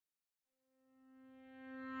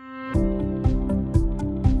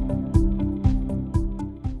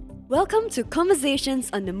Welcome to Conversations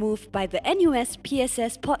on the Move by the NUS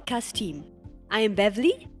PSS podcast team. I am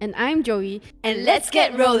Beverly. And I'm Joey. And let's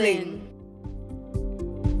get rolling!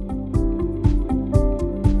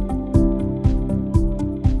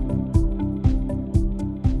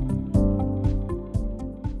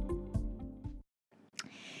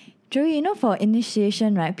 Joey, for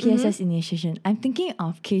initiation, right? PSS initiation, I'm thinking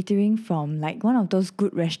of catering from like one of those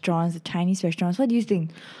good restaurants, the Chinese restaurants. What do you think?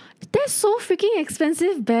 That's so freaking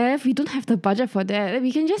expensive, Bev. We don't have the budget for that.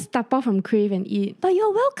 We can just tap off from Crave and eat. But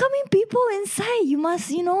you're welcoming people inside. You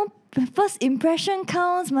must, first impression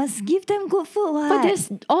counts. Must give them good food. What? But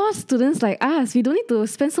there's all students like us. We don't need to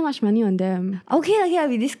spend so much money on them. Okay,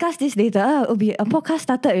 we discuss this later. It'll be a podcast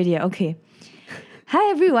started already. Okay.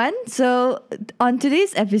 Hi everyone. So on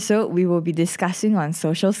today's episode, we will be discussing on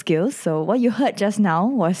social skills. So what you heard just now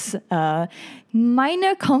was a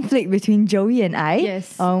minor conflict between Joey and I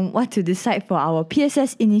on what to decide for our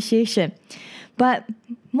PSS initiation. But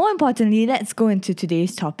more importantly, let's go into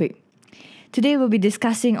today's topic. Today we'll be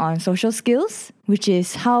discussing on social skills, which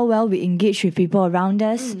is how well we engage with people around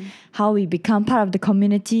us, how we become part of the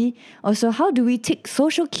community, also how do we take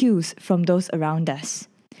social cues from those around us.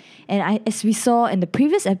 And as we saw in the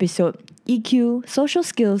previous episode, EQ, social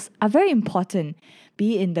skills are very important,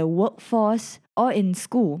 be it in the workforce or in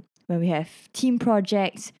school, when we have team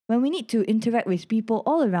projects, when we need to interact with people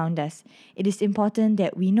all around us. It is important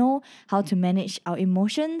that we know how to manage our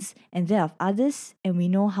emotions and that of others, and we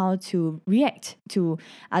know how to react to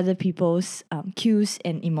other people's cues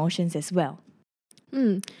and emotions as well.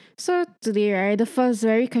 So today, right, the first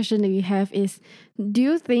very question that we have is, do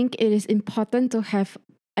you think it is important to have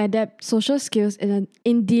adapt social skills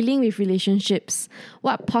in dealing with relationships?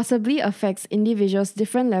 What possibly affects individuals'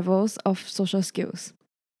 different levels of social skills?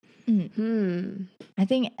 I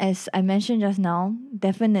think, as I mentioned just now,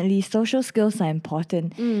 definitely social skills are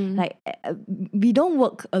important. Like, we don't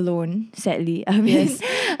work alone, sadly. I mean,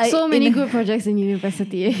 so many good projects in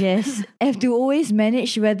university. Yes, have to always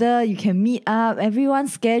manage whether you can meet up.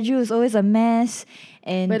 Everyone's schedule is always a mess.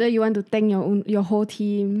 And whether you want to thank your whole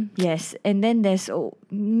team. Yes, and then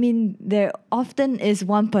there often is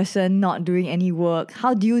one person not doing any work.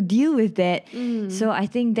 How do you deal with that? So I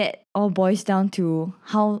think that all boils down to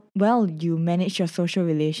how well you manage your social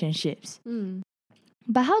relationships.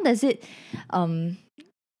 But how does it,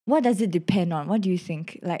 what does it depend on? What do you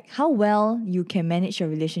think? Like, how well you can manage your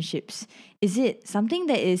relationships? Is it something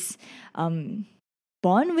that is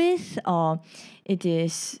born with, or it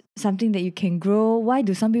is something that you can grow? Why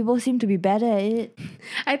do some people seem to be better at it?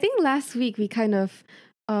 I think last week we kind of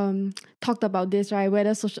talked about this, right?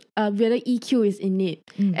 Whether EQ is innate.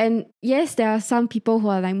 And yes, there are some people who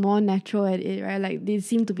are like more natural at it, right? Like they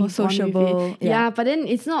seem to be more sociable. With it. Yeah, but then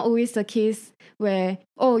it's not always the case where,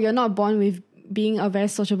 you're not born with being a very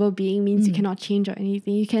sociable being means you cannot change or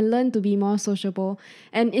anything. You can learn to be more sociable.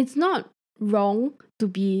 And it's not wrong to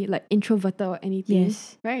be like introverted or anything.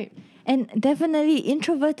 Yes. Right. And definitely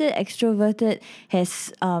introverted, extroverted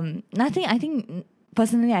has nothing, I think,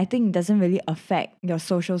 personally, I think it doesn't really affect your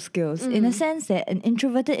social skills in a sense that an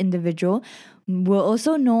introverted individual will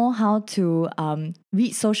also know how to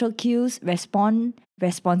read social cues, respond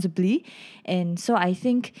responsibly. And so I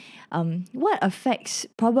think what affects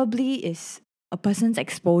probably is a person's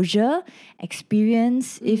exposure,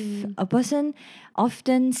 experience. If a person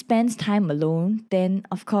often spends time alone, then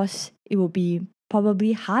of course it will be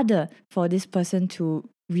probably harder for this person to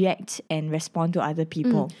react and respond to other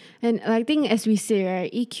people. And I think, as we say,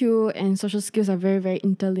 right, EQ and social skills are very, very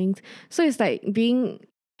interlinked. So it's like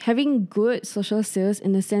having good social skills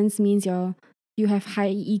in a sense means you have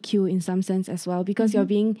high EQ in some sense as well, because you're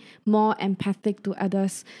being more empathic to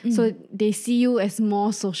others. So they see you as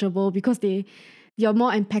more sociable because you're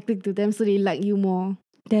more empathic to them, so they like you more.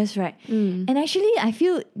 That's right. And actually, I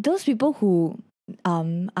feel those people who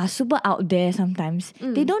are super out there sometimes,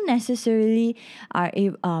 they don't necessarily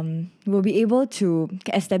will be able to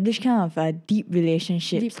establish kind of a deep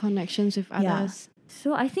relationships, deep connections with others.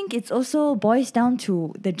 So I think it's also boils down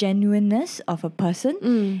to the genuineness of a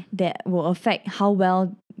person that will affect how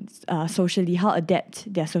well socially, how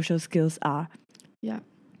adept their social skills are. Yeah.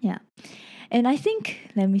 And I think,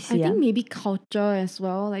 let me see. I think maybe culture as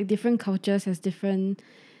well. Like different cultures has different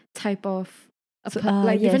type of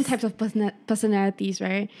different types of personalities,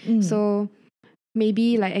 right? So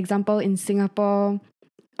maybe like example in Singapore,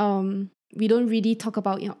 we don't really talk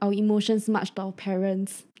about our emotions much to our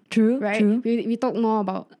parents. True, right? True. We talk more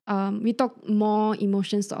about we talk more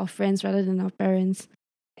emotions to our friends rather than our parents.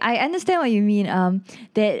 I understand what you mean.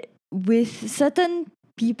 That with certain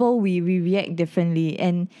people, we react differently,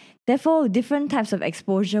 and therefore different types of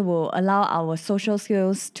exposure will allow our social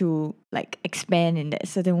skills to like expand in that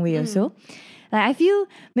certain way also. Like I feel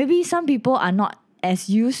maybe some people are not as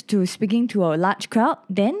used to speaking to a large crowd,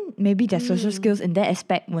 then maybe their social skills in that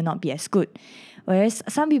aspect will not be as good. Whereas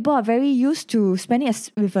some people are very used to spending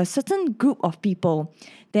with a certain group of people,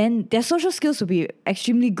 then their social skills will be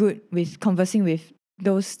extremely good with conversing with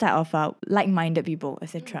those type of like-minded people,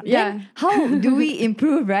 etc. Yeah. Then how do we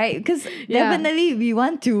improve, right? Because definitely we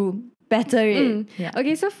want to better it. Yeah.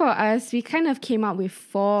 Okay, so for us, we kind of came up with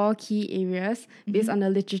 4 key areas based on the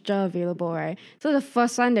literature available, right? So the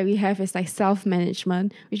first one that we have is like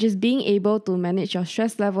self-management, which is being able to manage your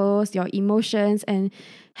stress levels, your emotions, and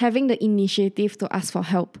having the initiative to ask for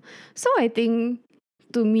help. So I think,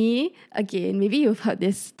 to me, again, maybe you've heard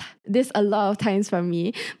this a lot of times from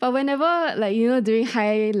me, but whenever, like, you know, during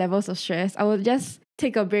high levels of stress, I would just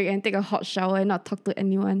take a break and take a hot shower and not talk to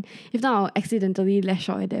anyone. If not, I'll accidentally lash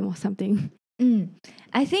out at them or something.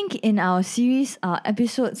 I think in our series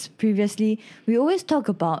episodes previously, we always talk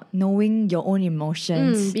about knowing your own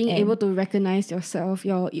emotions. Being able to recognize yourself,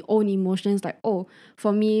 your own emotions. Like, oh,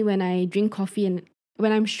 for me, when I drink coffee and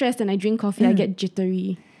when I'm stressed and I drink coffee, I get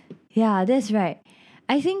jittery. Yeah, that's right.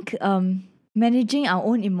 I think managing our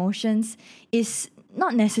own emotions is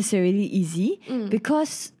not necessarily easy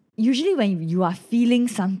because usually when you are feeling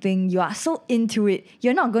something, you are so into it,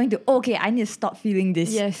 you're not going to, okay, I need to stop feeling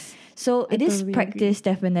this. Yes. So it is totally practice,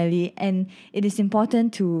 definitely. And it is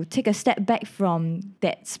important to take a step back from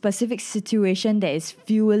that specific situation that is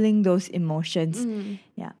fueling those emotions.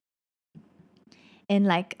 Yeah. And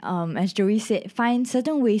like as Joey said, find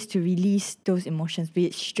certain ways to release those emotions, be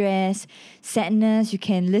it stress, sadness. You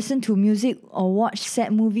can listen to music or watch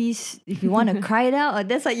sad movies if you want to cry it out. Or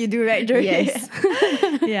that's what you do, right, Joey? Yes.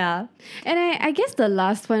 Yeah. And I guess the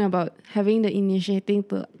last point about having the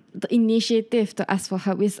initiative to ask for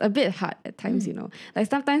help is a bit hard at times, you know. Like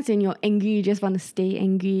sometimes when you're angry, you just want to stay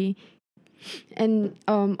angry. And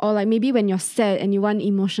or like maybe when you're sad and you want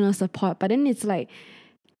emotional support, but then it's like,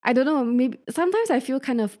 I don't know, maybe sometimes I feel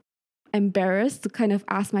kind of embarrassed to kind of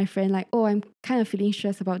ask my friend like, oh, I'm kind of feeling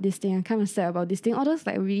stressed about this thing, I'm kind of sad about this thing, all those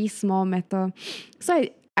like really small matter. So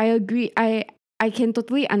I agree, I can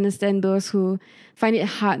totally understand those who find it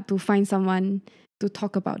hard to find someone to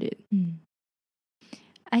talk about it.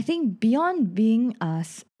 I think beyond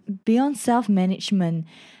self-management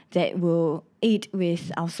that will aid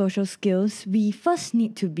with our social skills, we first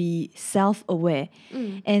need to be self-aware.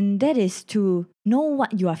 And that is to know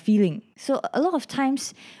what you are feeling. So a lot of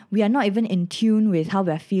times we are not even in tune with how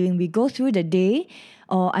we are feeling. We go through the day,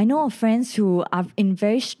 or I know of friends who are in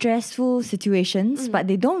very stressful situations, but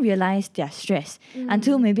they don't realize they're stressed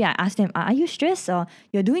until maybe I ask them, are you stressed? Or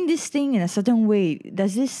you're doing this thing in a certain way.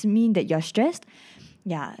 Does this mean that you're stressed?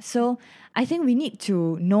 Yeah, so I think we need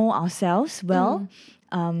to know ourselves well,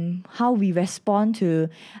 how we respond to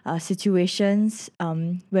situations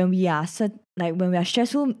when we are when we are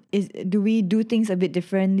stressful. Do we do things a bit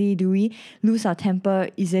differently? Do we lose our temper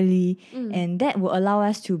easily? And that will allow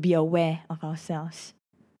us to be aware of ourselves.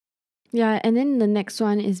 Yeah, and then the next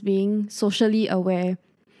one is being socially aware,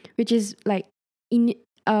 which is like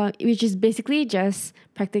which is basically just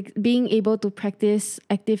being able to practice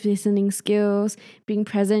active listening skills, being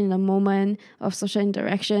present in the moment of social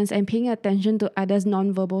interactions, and paying attention to others'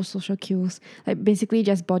 non-verbal social cues, like basically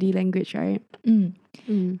just body language, right?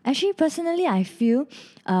 Actually, personally, I feel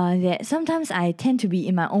that sometimes I tend to be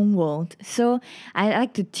in my own world. So I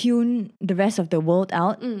like to tune the rest of the world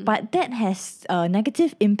out. But that has a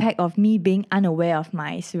negative impact of me being unaware of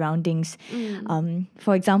my surroundings.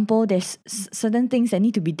 For example, there's certain things that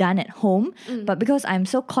need to be done at home. But because I'm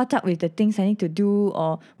so caught up with the things I need to do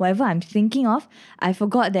or whatever I'm thinking of, I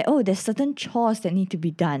forgot that, there's certain chores that need to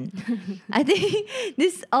be done. I think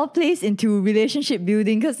this all plays into relationship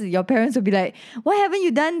building because your parents will be like, why haven't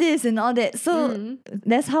you done this and all that? So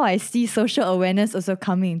that's how I see social awareness also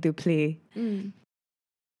coming into play. And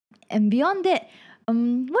beyond that,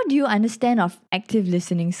 what do you understand of active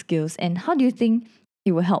listening skills, and how do you think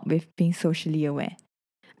it will help with being socially aware?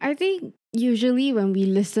 I think usually when we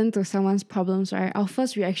listen to someone's problems, right, our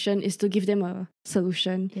first reaction is to give them a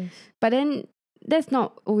solution. Yes. But then that's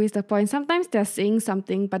not always the point. Sometimes they're saying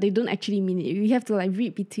something, but they don't actually mean it. We have to like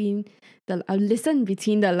listen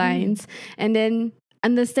between the lines and then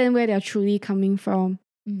understand where they're truly coming from.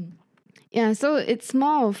 Yeah, so it's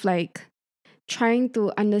more of like trying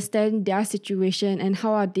to understand their situation and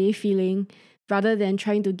how are they feeling rather than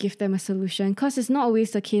trying to give them a solution, because it's not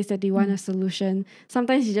always the case that they want a solution.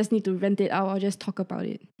 Sometimes you just need to vent it out or just talk about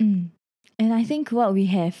it. And I think what we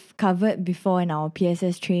have covered before in our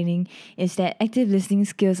PSS training is that active listening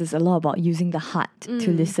skills is a lot about using the heart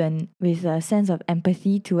to listen with a sense of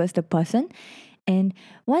empathy towards the person. And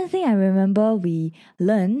one thing I remember we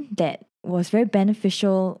learned that was very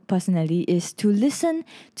beneficial personally is to listen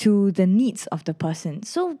to the needs of the person.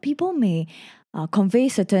 So people may convey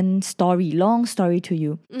certain long story to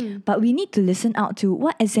you, but we need to listen out to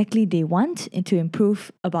what exactly they want and to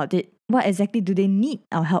improve about it. What exactly do they need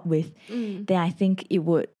our help with? Then I think it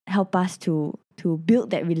would help us to build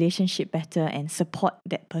that relationship better and support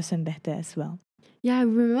that person better as well. Yeah, I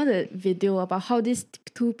remember the video about how these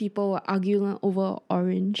two people were arguing over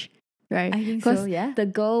orange, right? I think so, yeah. The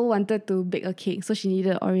girl wanted to bake a cake, so she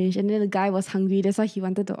needed orange, and then the guy was hungry, that's why he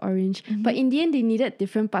wanted the orange. But in the end, they needed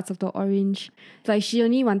different parts of the orange. Like she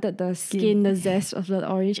only wanted the skin, the zest of the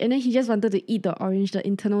orange, and then he just wanted to eat the orange, the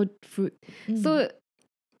internal fruit. So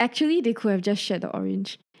actually, they could have just shared the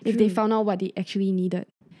orange if they found out what they actually needed.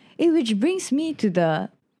 Which brings me to the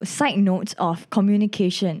side notes of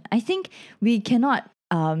communication. I think we cannot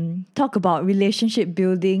talk about relationship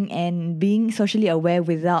building and being socially aware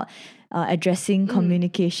without addressing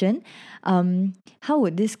communication. How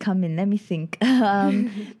would this come in? Let me think.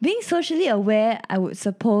 Being socially aware, I would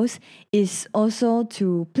suppose, is also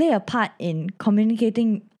to play a part in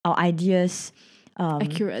communicating our ideas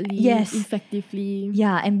accurately, yes, effectively.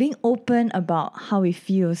 Yeah, and being open about how we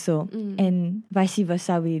feel. So, and vice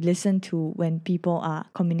versa, we listen to when people are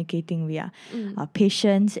communicating. We are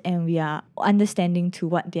patient and we are understanding to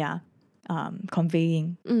what they are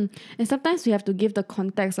conveying. And sometimes we have to give the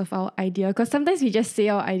context of our idea, because sometimes we just say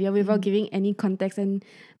our idea without giving any context, and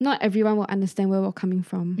not everyone will understand where we're coming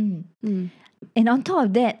from. And on top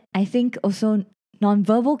of that, I think also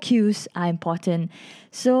non-verbal cues are important.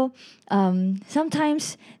 So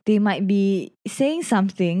sometimes they might be saying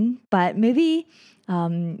something, but maybe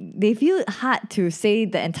they feel hard to say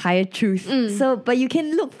the entire truth. So, but you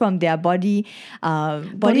can look from their body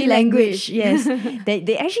language. Yes,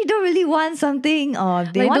 they actually don't really want something, or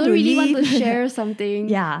they want don't to really leave. want to share something.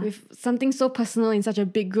 Yeah. With something so personal in such a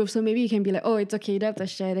big group. So maybe you can be like, oh, it's okay, you don't have to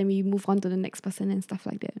share. Then we move on to the next person and stuff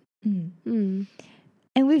like that.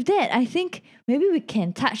 And with that, I think maybe we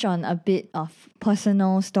can touch on a bit of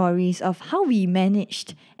personal stories of how we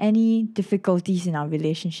managed any difficulties in our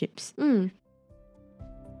relationships.